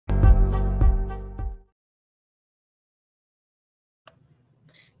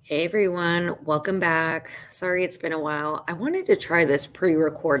Hey everyone, welcome back. Sorry it's been a while. I wanted to try this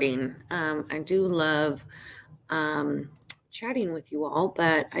pre-recording. I do love um, chatting with you all,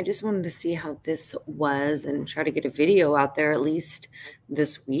 but I just wanted to see how this was and try to get a video out there at least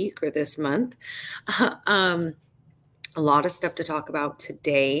this week or this month. um, a lot of stuff to talk about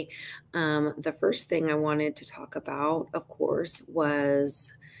today. The first thing I wanted to talk about, of course,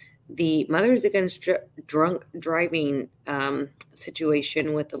 was the Mothers Against Drunk Driving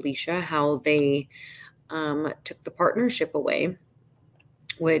situation with Alicia, how they took the partnership away,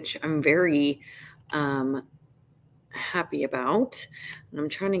 which I'm very happy about. And I'm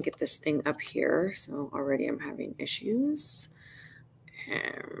trying to get this thing up here. So already I'm having issues.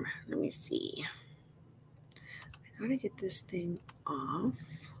 Let me see. I gotta get this thing off.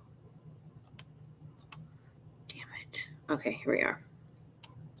 Damn it. Okay, here we are.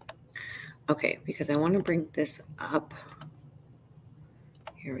 Okay, because I want to bring this up.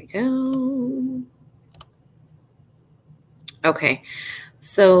 Here we go. Okay,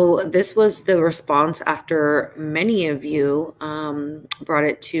 so this was the response after many of you brought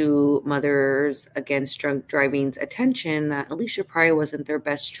it to Mothers Against Drunk Driving's attention that Alicia probably wasn't their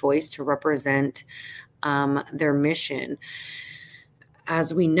best choice to represent their mission.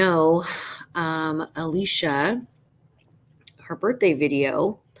 As we know, Alicia, her birthday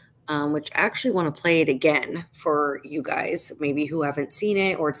video, which I actually want to play it again for you guys, maybe who haven't seen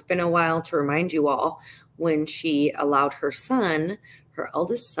it, or it's been a while, to remind you all, when she allowed her son, her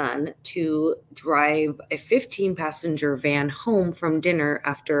eldest son, to drive a 15-passenger van home from dinner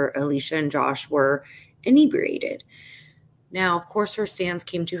after Alicia and Josh were inebriated. Now, of course, her stans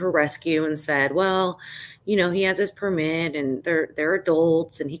came to her rescue and said, well, you know, he has his permit and they're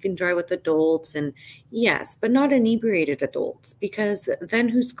adults and he can drive with adults. And yes, but not inebriated adults, because then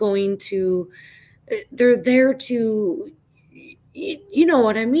who's going to, they're there to, you know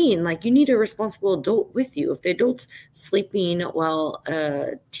what I mean? Like, you need a responsible adult with you. If the adult's sleeping while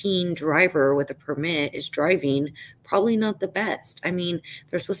a teen driver with a permit is driving, probably not the best. I mean,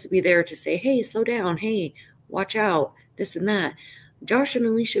 they're supposed to be there to say, hey, slow down. Hey, watch out, this and that. Josh and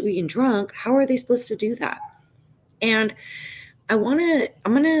Alicia being drunk, how are they supposed to do that? And I'm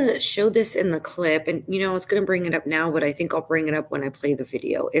going to show this in the clip, and you know, I was going to bring it up now, but I think I'll bring it up when I play the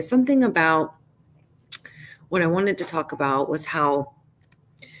video. It's something about what I wanted to talk about was how,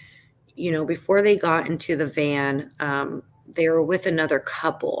 you know, before they got into the van, they were with another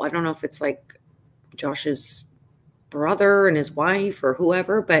couple. I don't know if it's like Josh's brother and his wife or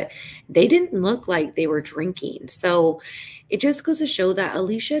whoever, but they didn't look like they were drinking. So it just goes to show that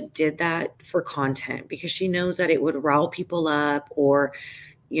Alicia did that for content, because she knows that it would rile people up, or,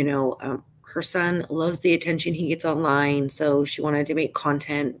 you know, her son loves the attention he gets online. So she wanted to make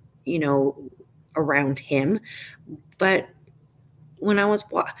content, you know, around him. But when I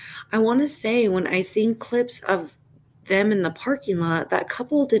want to say, when I seen clips of them in the parking lot, that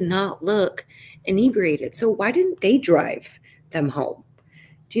couple did not look inebriated. So why didn't they drive them home?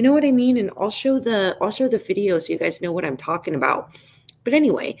 Do you know what I mean? And I'll show the video so you guys know what I'm talking about. But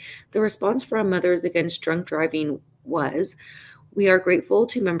anyway, the response from Mothers Against Drunk Driving was, we are grateful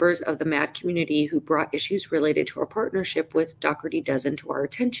to members of the MAD community who brought issues related to our partnership with Doherty Dozen to our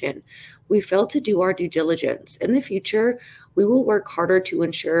attention. We failed to do our due diligence. In the future, we will work harder to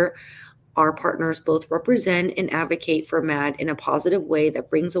ensure our partners both represent and advocate for MAD in a positive way that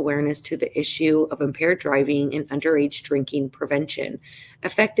brings awareness to the issue of impaired driving and underage drinking prevention.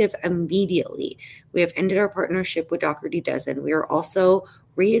 Effective immediately, we have ended our partnership with Doherty Dozen. We are also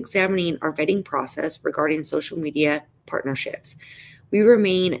re-examining our vetting process regarding social media partnerships. We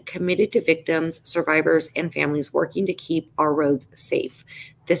remain committed to victims, survivors, and families working to keep our roads safe.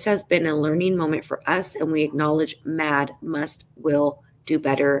 This has been a learning moment for us, and we acknowledge MAD will do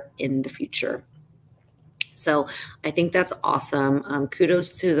better in the future. So I think that's awesome.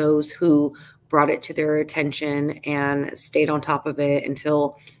 Kudos to those who brought it to their attention and stayed on top of it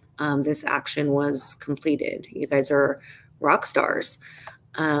until this action was completed. You guys are rock stars.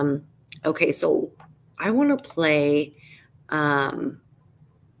 Okay, so I want to play.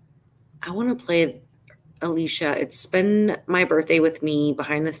 Alicia. It's been my birthday with me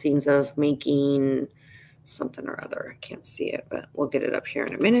behind the scenes of making something or other. I can't see it, but we'll get it up here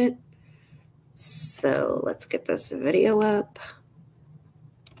in a minute. So let's get this video up.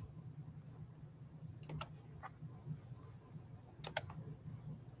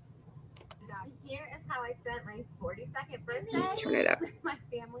 Here is how I spent my 42nd birthday. Turn it up. With my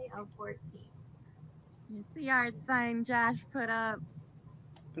family of 14. Here's the yard sign Josh put up.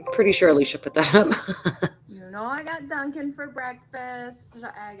 I'm pretty sure Alicia put that up. You know, I got Dunkin' for breakfast.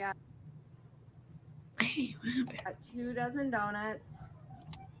 Hey, what happened? Got 2 dozen donuts.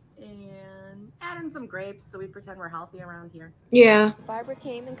 and add in some grapes so we pretend we're healthy around here. Yeah. Barbara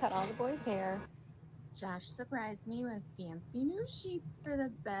came and cut all the boys' hair. Josh surprised me with fancy new sheets for the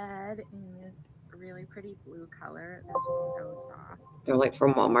bed in this really pretty blue color. They're just so soft. They're like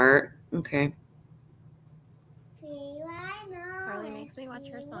from Walmart. Okay. Carly makes me watch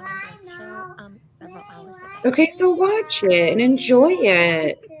her song and dance show several hours a day. Okay, so watch it and enjoy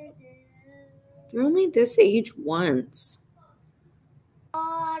it. They're only this age once.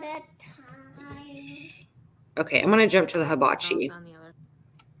 All the time. Okay, I'm gonna jump to the hibachi. On the other.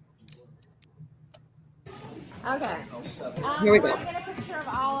 Okay. Here we go. We're gonna get a picture of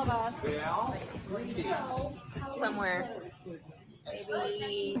all of us. Somewhere.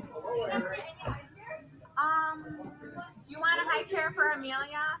 Maybe. Do you want a high chair for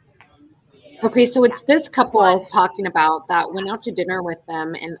Amelia? Okay, so it's this couple I was talking about that went out to dinner with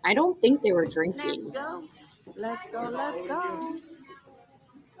them, and I don't think they were drinking. Let's go.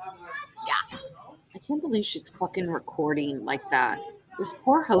 Yeah. I can't believe she's fucking recording like that. This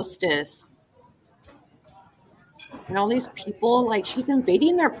poor hostess. And all these people, like, she's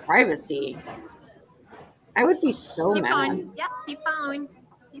invading their privacy. I would be so Keep mad. going. Yep, keep following.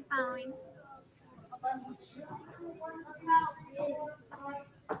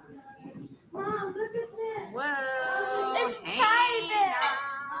 Whoa. It's private.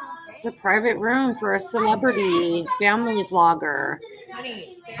 It's a private room for a celebrity family vlogger.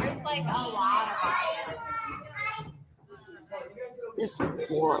 Honey, there's like a lot of us. This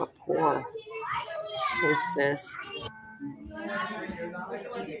poor hostess. Oh,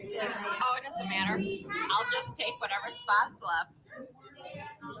 it doesn't matter. I'll just take whatever spots left.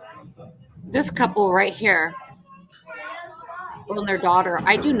 This couple right here. And their daughter.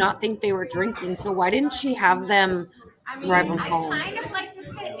 I do not think they were drinking, so why didn't she have them drive them home? I kind of like to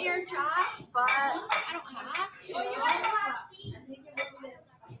sit near Josh, but I don't have to.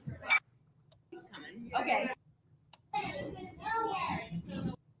 Okay.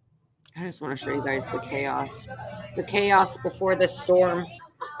 I just want to show you guys the chaos. The chaos before the storm.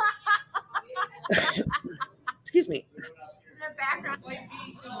 Excuse me. The background.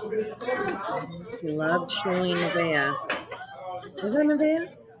 Loved showing Nevaeh. Was that Nevaeh?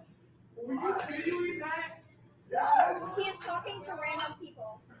 He is talking to random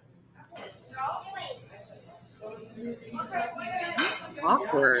people.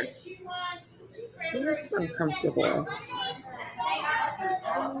 Awkward. She looks uncomfortable.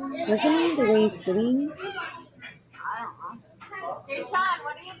 Wasn't he the way he's sitting? I don't know. Hey, Sean,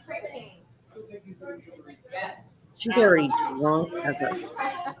 what are you drinking? She's already drunk as a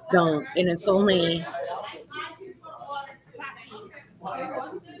skunk, and it's only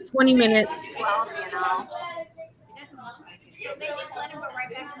 20 minutes. 12, you know.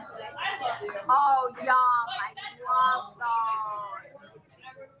 Oh, yum. I love those.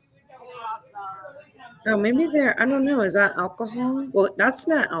 Oh, maybe they're, I don't know. Is that alcohol? Well, that's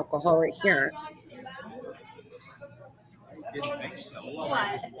not alcohol right here.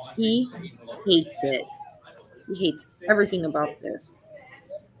 What? He hates it. He hates everything about this.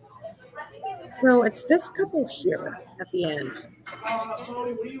 So it's this couple here at the end.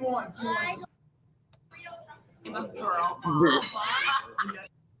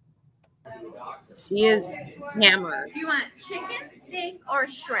 She is hammered. Do you want chicken, steak, or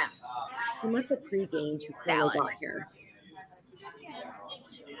shrimp? He must have pre-gamed before they Salad. got here.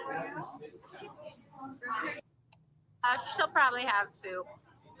 She'll probably have soup.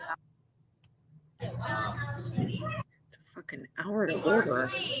 It's a fucking hour to order.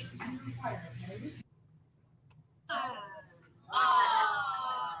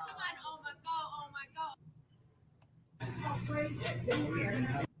 Oh, come on. Oh, my God.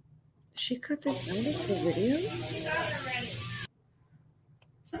 She cuts it out of the video?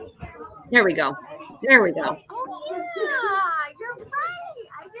 There we go. There we go. Oh, yeah. You're right.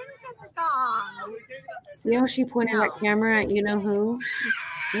 I didn't get the gong. See how she pointed that camera at you know who?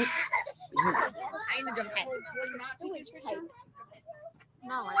 Yep. I need to get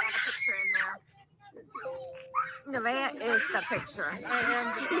No, I got a picture in there. Nevaeh is the picture.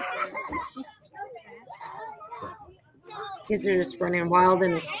 Kids are just running wild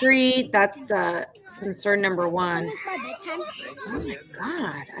in the street. That's concern number one. Oh my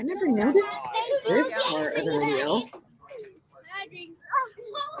God. I never noticed this part of the video.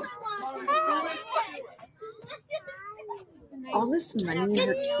 All this money and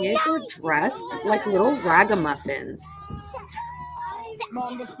her kids were dressed like little ragamuffins.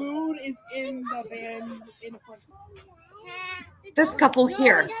 Mom, the food is in the van in the front. This couple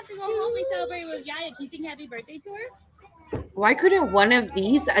here. We have to go home. We celebrate with Yaya. Can you sing happy birthday to her? Why couldn't one of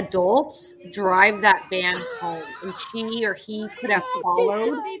these adults drive that van home and she or he could have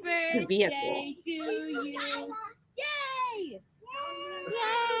followed the vehicle? To you. Yay!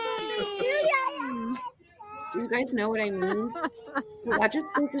 Do you guys know what I mean? So that just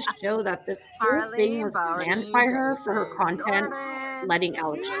goes to show that this whole Harley, thing was Bonnie, planned by her for her Jason, content, Jordan, letting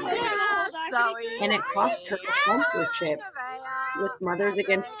Alex drive. yeah, Zoe, And it cost her a sponsorship Nevaeh, with Mothers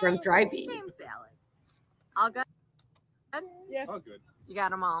Against Drunk Driving. James Alex. All good? Yeah. Oh, good. You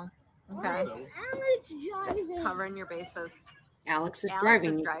got them all. Okay. So, Just covering your bases. Alex is Alex driving.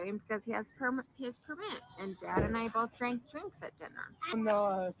 is driving because he has his permit, and Dad and I both drank drinks at dinner. On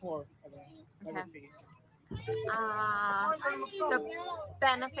the floor. Okay. The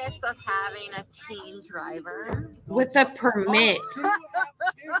benefits of having a teen driver. With a permit. Yeah,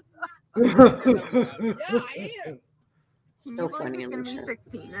 I am. Can So you believe funny, he's going to be Alicia.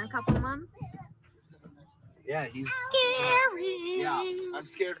 16 in a couple months? yeah, he's. Scary. Yeah, I'm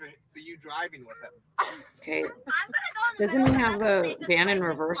scared for you driving with him. Okay. I'm gonna go in the Doesn't he middle have and the say this van in place is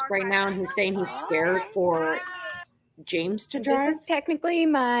reverse parked right now? And he's saying he's scared for James to drive? This is technically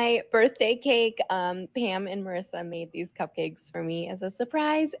my birthday cake. Pam and Marissa made these cupcakes for me as a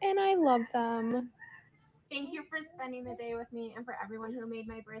surprise, and I love them. Thank you for spending the day with me and for everyone who made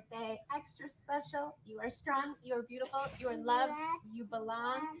my birthday extra special. You are strong, you are beautiful, you are loved, you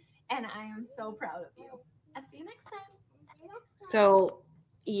belong, and I am so proud of you. I'll see you next time. So,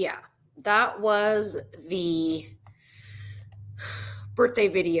 yeah, that was the birthday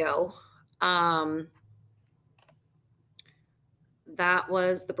video. That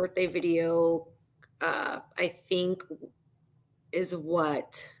was the birthday video, I think, is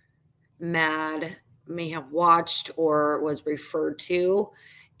what Mad may have watched or was referred to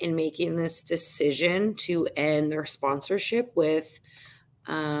in making this decision to end their sponsorship with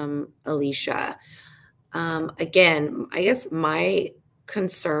Alicia. Again, I guess my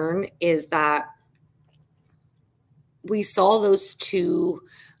concern is that we saw those two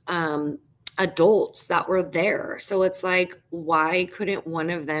adults that were there. So it's like, why couldn't one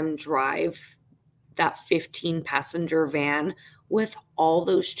of them drive that 15 passenger van with all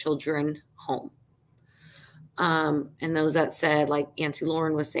those children home? And those that said, like Auntie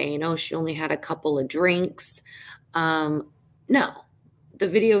Lauren was saying, oh, she only had a couple of drinks. No, the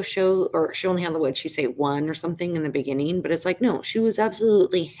video show, or she only had, what she say, one or something in the beginning, but it's like, no, she was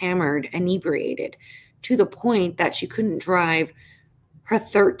absolutely hammered, inebriated to the point that she couldn't drive her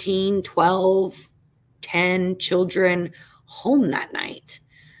 13, 12, 10 children home that night.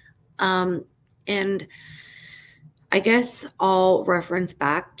 And I guess I'll reference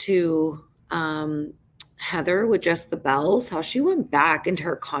back to Heather with Just the Bells, how she went back into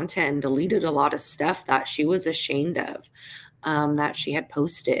her content and deleted a lot of stuff that she was ashamed of, that she had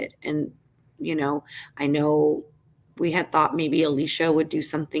posted. And, you know, I know we had thought maybe Alicia would do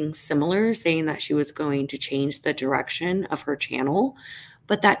something similar, saying that she was going to change the direction of her channel,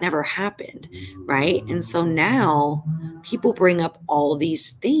 but that never happened, right? And so now people bring up all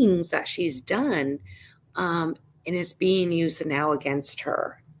these things that she's done, and it's being used now against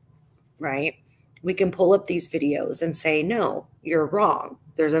her, right? We can pull up these videos and say, no, you're wrong.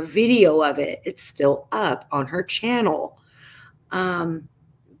 There's a video of it. It's still up on her channel. But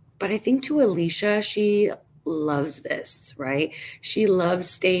I think to Alicia, she loves this, right? She loves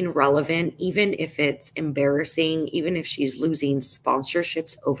staying relevant, even if it's embarrassing, even if she's losing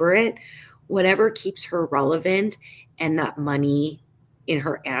sponsorships over it, whatever keeps her relevant and that money in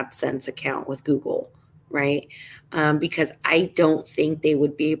her AdSense account with Google, right? Because I don't think they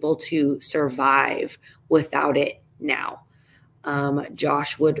would be able to survive without it now.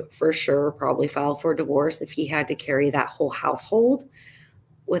 Josh would for sure probably file for divorce if he had to carry that whole household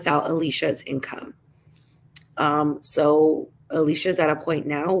without Alicia's income. So Alicia's at a point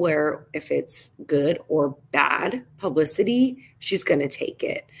now where if it's good or bad publicity, she's going to take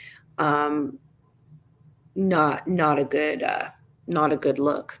it. Not a good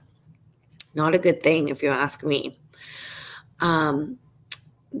look. Not a good thing, if you ask me.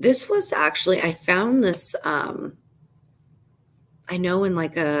 This was actually, I found this, I know in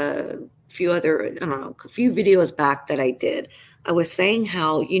like a few other, I don't know, a few videos back that I did, I was saying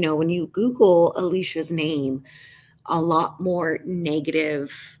how, you know, when you Google Alicia's name, a lot more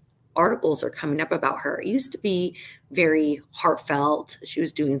negative articles are coming up about her. It used to be very heartfelt. She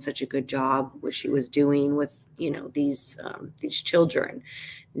was doing such a good job, what she was doing with, you know, these children.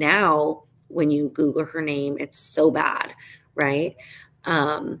 Now, when you Google her name, it's so bad, right?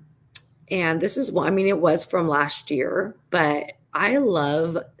 And this is one, I mean, it was from last year, but I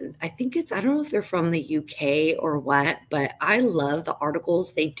think it's, I don't know if they're from the UK or what, but I love the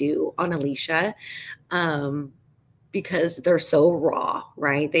articles they do on Alicia. because they're so raw,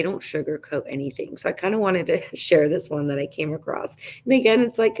 right? They don't sugarcoat anything. So I kind of wanted to share this one that I came across. And again,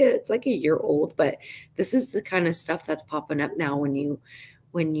 it's like a year old, but this is the kind of stuff that's popping up now when you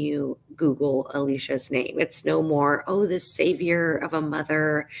Google Alicia's name. It's no more, oh, the savior of a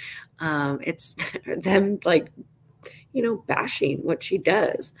mother. It's them like, bashing what she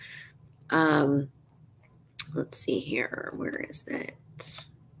does. Let's see here. Where is that?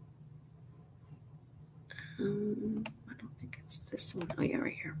 I don't think it's this one. Oh, yeah,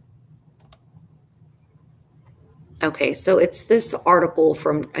 right here. Okay, so it's this article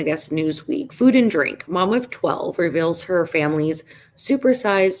from, I guess, Newsweek. Food and drink. Mom of 12 reveals her family's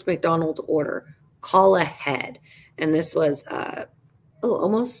supersized McDonald's order. Call ahead. And this was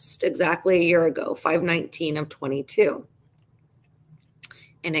almost exactly a year ago, 5/19 of 22.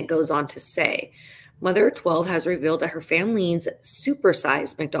 And it goes on to say, Mother of 12 has revealed that her family's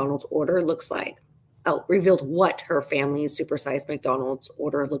supersized McDonald's order looks like. Revealed what her family's supersized McDonald's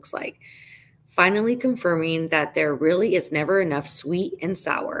order looks like. Finally confirming that there really is never enough sweet and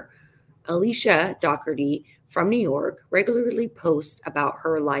sour. Alicia Doherty from New York regularly posts about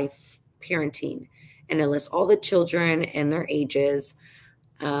her life parenting, and it lists all the children and their ages,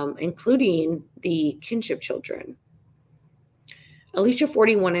 including the kinship children. Alicia,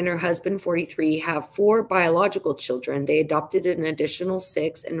 41, and her husband, 43, have 4 biological children. They adopted an additional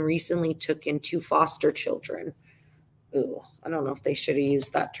 6 and recently took in 2 foster children. Ooh, I don't know if they should have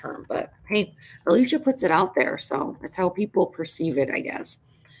used that term, but hey, Alicia puts it out there, so that's how people perceive it, I guess.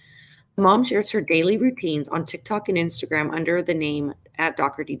 The mom shares her daily routines on TikTok and Instagram under the name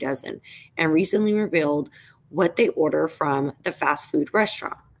 @DohertyDozen and recently revealed what they order from the fast food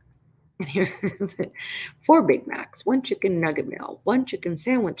restaurant. And here's it. 4 Big Macs, 1 chicken nugget meal, 1 chicken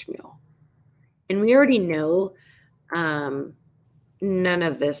sandwich meal. And we already know none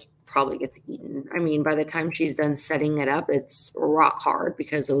of this probably gets eaten. I mean, by the time she's done setting it up, it's rock hard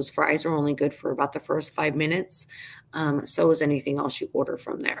because those fries are only good for about the first 5 minutes. So is anything else you order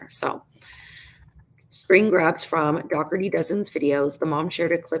from there. So screen grabs from Doherty Dozen's videos. The mom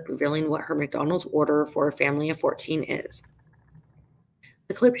shared a clip revealing what her McDonald's order for a family of 14 is.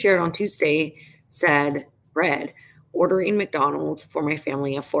 The clip shared on Tuesday read, ordering McDonald's for my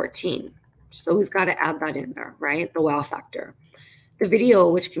family of 14. So he's got to add that in there, right? The wow factor. The video,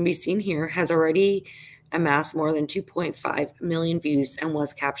 which can be seen here, has already amassed more than 2.5 million views and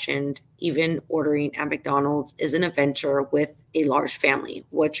was captioned, even ordering at McDonald's is an adventure with a large family.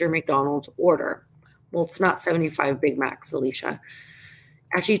 What's your McDonald's order? Well, it's not 75 Big Macs, Alicia.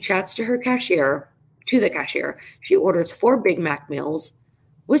 As she chats to the cashier, she orders 4 Big Mac meals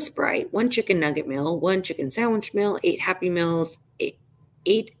with Sprite, 1 chicken nugget meal, 1 chicken sandwich meal, 8 Happy Meals,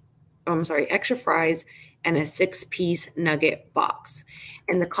 8 extra fries, and a 6-piece nugget box.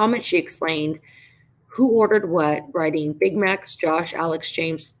 In the comment, she explained who ordered what, writing Big Macs, Josh, Alex,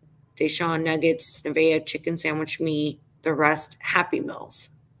 James, Deshaun, nuggets, Nevaeh, chicken sandwich, me, the rest, Happy Meals.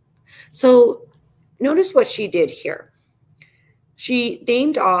 So notice what she did here. She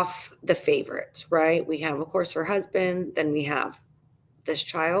named off the favorites, right? We have, of course, her husband. Then we have this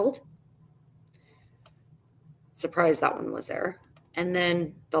child. Surprised that one was there. And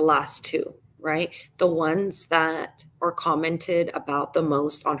then the last 2. Right? The ones that are commented about the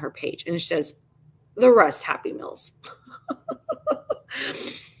most on her page. And she says, the rest Happy Meals.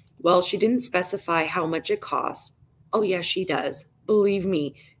 Well, she didn't specify how much it costs. Oh, yes, she does. Believe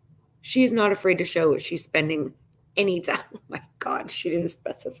me, she's not afraid to show what she's spending anytime. Oh, my God, she didn't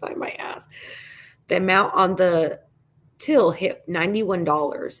specify my ass. The amount on the till hit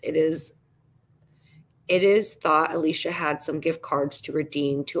 $91. It is thought Alicia had some gift cards to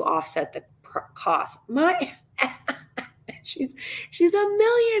redeem to offset the cost. She's a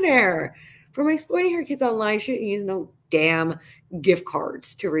millionaire. From exploiting her kids online, she didn't use no damn gift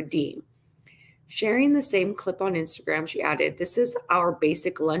cards to redeem. Sharing the same clip on Instagram, she added, this is our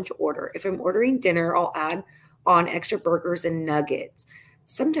basic lunch order. If I'm ordering dinner, I'll add on extra burgers and nuggets.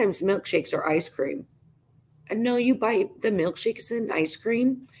 Sometimes milkshakes or ice cream. And no, you buy the milkshakes and ice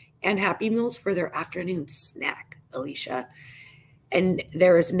cream and Happy Meals for their afternoon snack, Alicia. And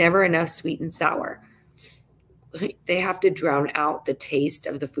there is never enough sweet and sour. They have to drown out the taste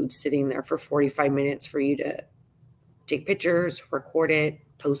of the food sitting there for 45 minutes for you to take pictures, record it,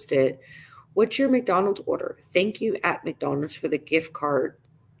 post it. What's your McDonald's order? Thank you at McDonald's for the gift card.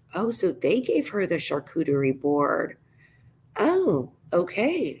 Oh, so they gave her the charcuterie board. Oh,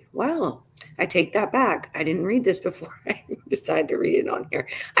 okay. Wow. I take that back. I didn't read this before I decided to read it on here.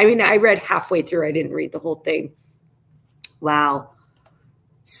 I mean, I read halfway through. I didn't read the whole thing. Wow.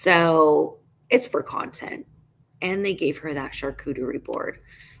 So it's for content. And they gave her that charcuterie board.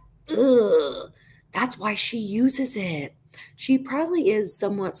 Ugh. That's why she uses it. She probably is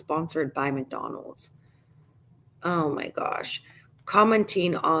somewhat sponsored by McDonald's. Oh my gosh.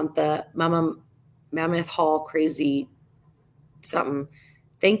 Commenting on the Mammoth Hall crazy something.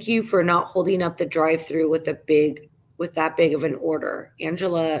 Thank you for not holding up the drive-through with that big of an order.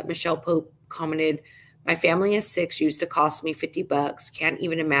 Angela Michelle Pope commented, my family of 6 used to cost me $50. Can't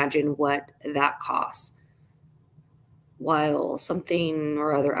even imagine what that costs. While something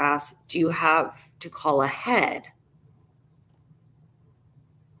or other asked, do you have to call ahead?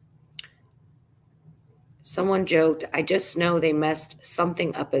 Someone joked, I just know they messed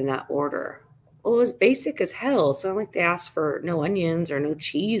something up in that order. Well, it was basic as hell. It's not like they asked for no onions or no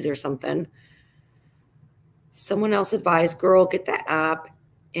cheese or something. Someone else advised, girl, get the app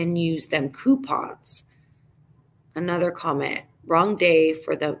and use them coupons. Another comment, wrong day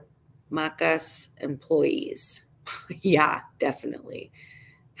for the Macas employees. Yeah, definitely.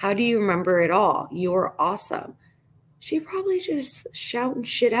 How do you remember it all? You're awesome. She probably just shouting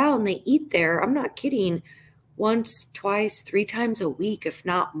shit out and they eat there. I'm not kidding. Once, twice, 3 times a week, if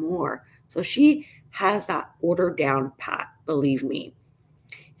not more. So she has that order down pat, believe me.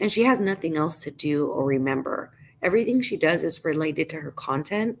 And she has nothing else to do or remember. Everything she does is related to her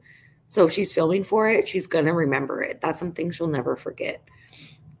content. So if she's filming for it, she's going to remember it. That's something she'll never forget.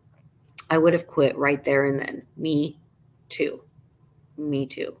 I would have quit right there and then. Me too. Me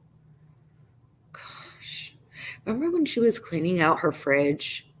too. Gosh. Remember when she was cleaning out her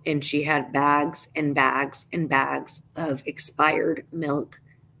fridge and she had bags and bags and bags of expired milk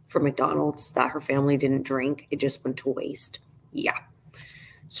from McDonald's that her family didn't drink? It just went to waste. Yeah.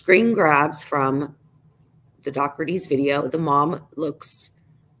 Screen grabs from the Doherty's video. The mom looks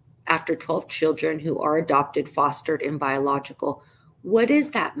after 12 children who are adopted, fostered, and biological. What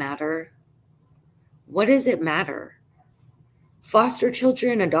does that matter? What does it matter? Foster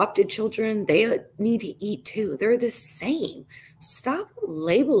children, adopted children, they need to eat too. They're the same. Stop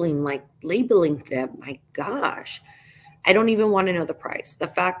labeling them. My gosh. I don't even want to know the price. The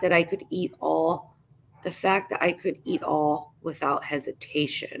fact that I could eat all without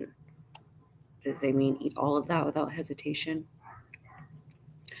hesitation. Do they mean eat all of that without hesitation?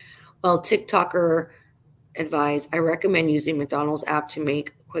 Well, TikToker advised, I recommend using McDonald's app to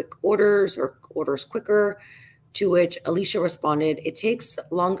make quick orders or orders quicker, to which Alicia responded, it takes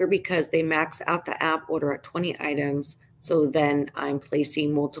longer because they max out the app order at 20 items. So then I'm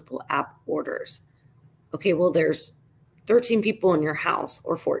placing multiple app orders. Okay, well, there's 13 people in your house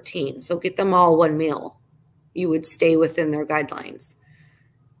or 14. So get them all one meal. You would stay within their guidelines.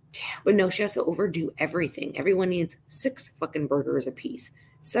 Damn, but no, she has to overdo everything. Everyone needs 6 fucking burgers a piece,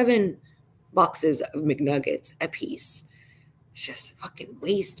 7 boxes of McNuggets a piece. It's just fucking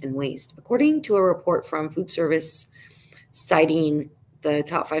waste and waste. According to a report from Food Service citing the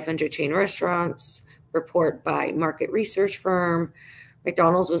top 500 chain restaurants report by market research firm,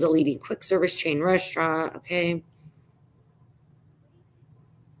 McDonald's was a leading quick service chain restaurant. Okay.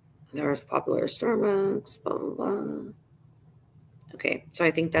 There's popular Starbucks, blah, blah, blah. Okay, so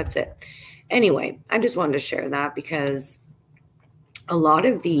I think that's it. Anyway, I just wanted to share that because a lot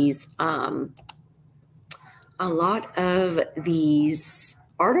of these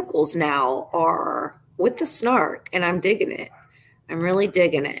articles now are with the snark, and I'm digging it. I'm really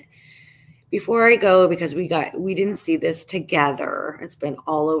digging it. Before I go, because we didn't see this together. It's been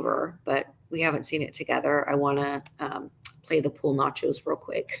all over, but we haven't seen it together. I want to play the pool nachos real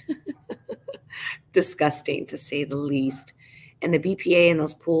quick. Disgusting, to say the least. And the BPA in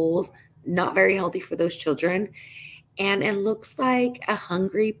those pools, not very healthy for those children. And it looks like a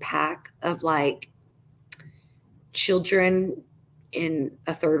hungry pack of like children in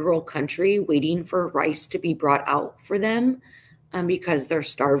a third world country waiting for rice to be brought out for them because they're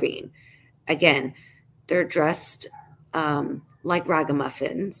starving. Again, they're dressed like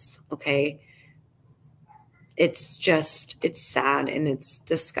ragamuffins, okay? It's sad and it's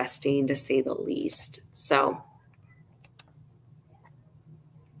disgusting to say the least. So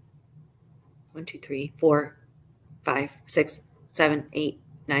 1, 2, 3, 4, 5, 6, 7, 8,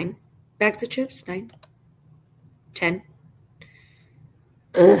 9 bags of chips. 9, 10.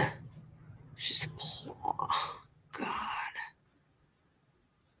 Ugh. Just, oh, God.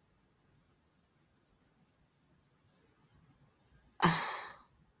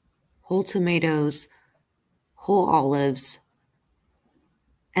 Whole tomatoes, whole olives,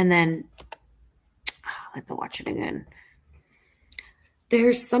 and then I have to watch it again.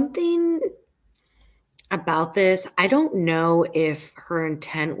 There's something about this. I don't know if her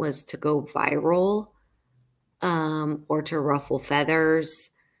intent was to go viral or to ruffle feathers,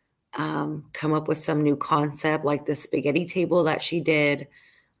 come up with some new concept like the spaghetti table that she did.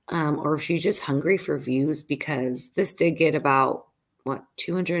 or if she's just hungry for views, because this did get about, what,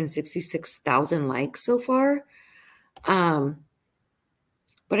 266,000 likes so far. But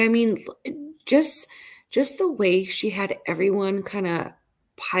I mean, just the way she had everyone kind of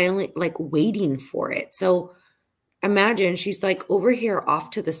piling, like waiting for it. So imagine she's like over here off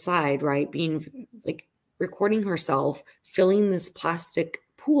to the side, right? Being like recording herself, filling this plastic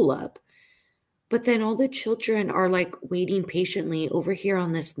pool up. But then all the children are like waiting patiently over here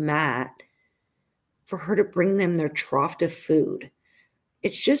on this mat for her to bring them their trough of food.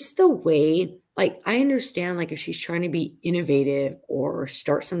 It's just the way, like, I understand, like, if she's trying to be innovative or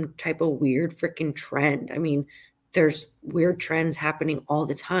start some type of weird freaking trend. I mean, there's weird trends happening all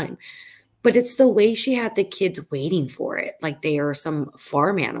the time. But it's the way she had the kids waiting for it. Like they are some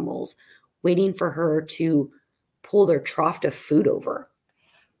farm animals waiting for her to pull their trough of food over.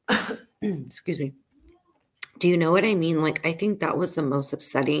 Excuse me. Do you know what I mean? Like, I think that was the most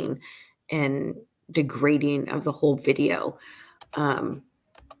upsetting and degrading of the whole video.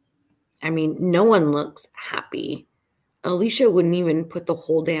 I mean, no one looks happy. Alicia wouldn't even put the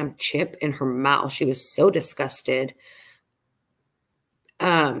whole damn chip in her mouth. She was so disgusted.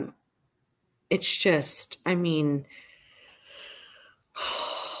 It's just, I mean,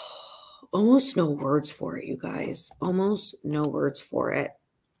 almost no words for it, you guys. Almost no words for it.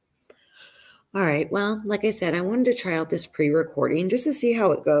 All right. Well, like I said, I wanted to try out this pre-recording just to see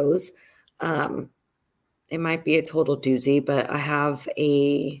how it goes. It might be a total doozy, but I have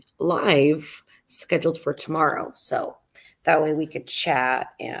a live scheduled for tomorrow. So that way we could chat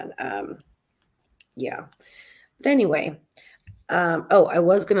and, yeah. But anyway, oh, I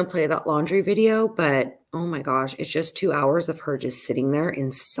was going to play that laundry video, but oh my gosh, it's just 2 hours of her just sitting there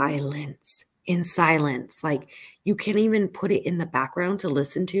in silence, Like you can't even put it in the background to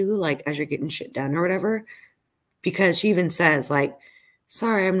listen to, like as you're getting shit done or whatever, because she even says like,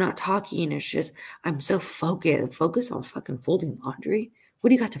 sorry, I'm not talking. It's just, I'm so focused. Focus on fucking folding laundry. What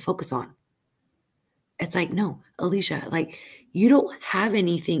do you got to focus on? It's like, no, Alicia, like you don't have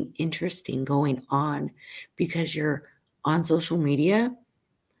anything interesting going on because you're on social media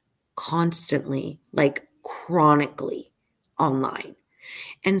constantly, like chronically online.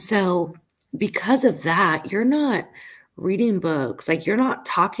 And so because of that, you're not reading books, like you're not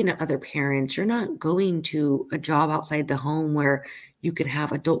talking to other parents, you're not going to a job outside the home where you can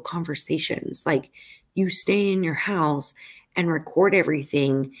have adult conversations. Like you stay in your house and record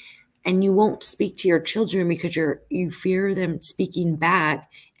everything, and you won't speak to your children because you fear them speaking back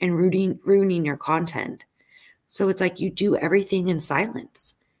and ruining your content. So it's like you do everything in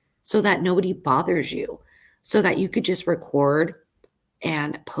silence so that nobody bothers you, so that you could just record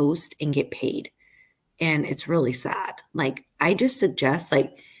and post and get paid. And it's really sad. Like I just suggest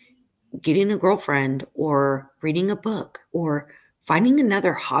like getting a girlfriend or reading a book or finding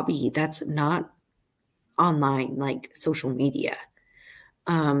another hobby that's not online, like social media.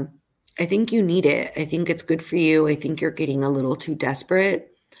 I think you need it. I think it's good for you. I think you're getting a little too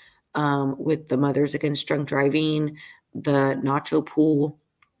desperate with the Mothers Against Drunk Driving, the nacho pool,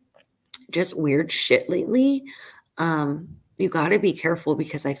 just weird shit lately. You got to be careful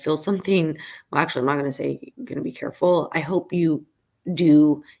because I feel something. Well, actually, I'm not going to say going to be careful. I hope you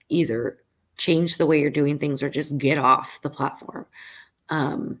do either change the way you're doing things or just get off the platform.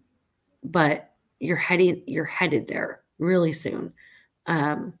 But you're headed there really soon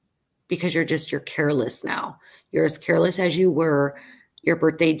because you're careless now. You're as careless as you were your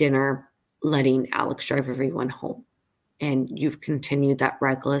birthday dinner, letting Alex drive everyone home. And you've continued that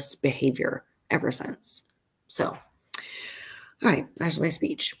reckless behavior ever since. So, all right, that's my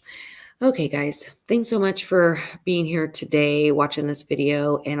speech. Okay, guys, thanks so much for being here today, watching this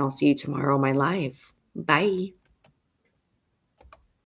video, and I'll see you tomorrow on my live. Bye.